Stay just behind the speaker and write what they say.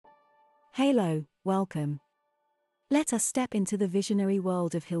Hello, welcome. Let us step into the visionary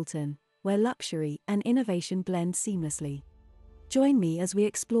world of Hilton, where luxury and innovation blend seamlessly. Join me as we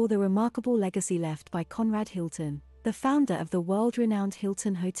explore the remarkable legacy left by Conrad Hilton, the founder of the world-renowned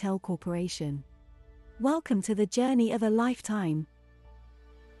Hilton Hotel Corporation. Welcome to the journey of a lifetime.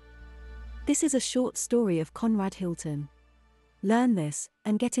 This is a short story of Conrad Hilton. Learn this,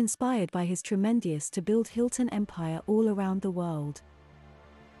 and get inspired by his tremendous to build Hilton empire all around the world.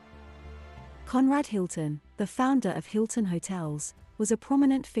 Conrad Hilton, the founder of Hilton Hotels, was a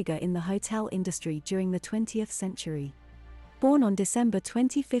prominent figure in the hotel industry during the 20th century. Born on December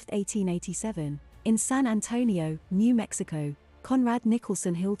 25, 1887, in San Antonio, New Mexico, Conrad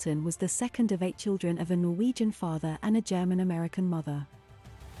Nicholson Hilton was the second of 8 children of a Norwegian father and a German-American mother.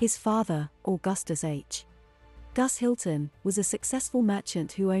 His father, Augustus H. Gus Hilton, was a successful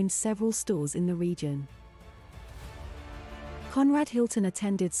merchant who owned several stores in the region. Conrad Hilton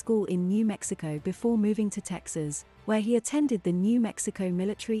attended school in New Mexico before moving to Texas, where he attended the New Mexico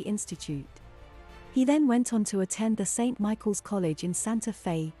Military Institute. He then went on to attend the St. Michael's College in Santa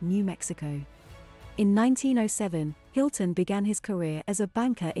Fe, New Mexico. In 1907, Hilton began his career as a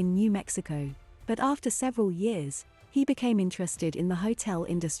banker in New Mexico, but after several years, he became interested in the hotel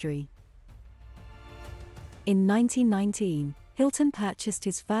industry. In 1919, Hilton purchased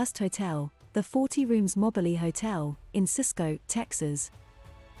his first hotel, the 40 Rooms Moberly Hotel, in Cisco, Texas.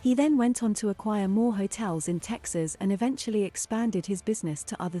 He then went on to acquire more hotels in Texas and eventually expanded his business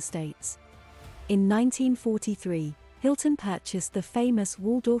to other states. In 1943, Hilton purchased the famous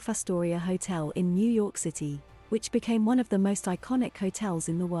Waldorf Astoria Hotel in New York City, which became one of the most iconic hotels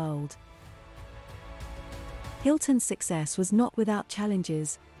in the world. Hilton's success was not without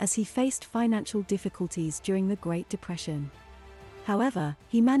challenges, as he faced financial difficulties during the Great Depression. However,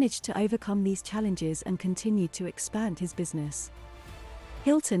 he managed to overcome these challenges and continued to expand his business.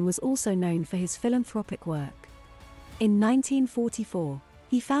 Hilton was also known for his philanthropic work. In 1944,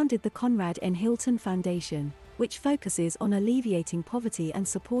 he founded the Conrad N. Hilton Foundation, which focuses on alleviating poverty and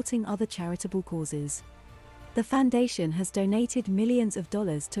supporting other charitable causes. The foundation has donated millions of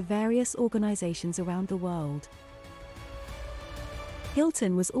dollars to various organizations around the world.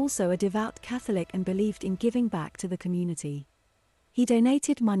 Hilton was also a devout Catholic and believed in giving back to the community. He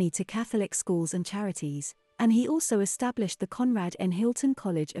donated money to Catholic schools and charities, and he also established the Conrad N. Hilton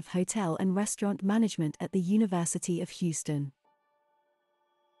College of Hotel and Restaurant Management at the University of Houston.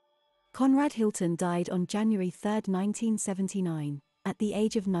 Conrad Hilton died on January 3, 1979, at the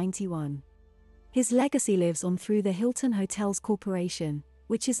age of 91. His legacy lives on through the Hilton Hotels Corporation,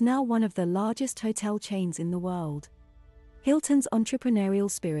 which is now one of the largest hotel chains in the world. Hilton's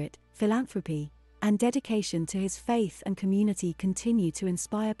entrepreneurial spirit, philanthropy, and dedication to his faith and community continue to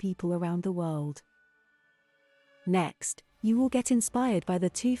inspire people around the world. Next, you will get inspired by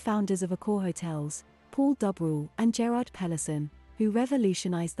the two founders of Accor Hotels, Paul Dubreuil and Gerard Pellison, who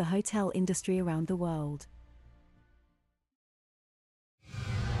revolutionized the hotel industry around the world.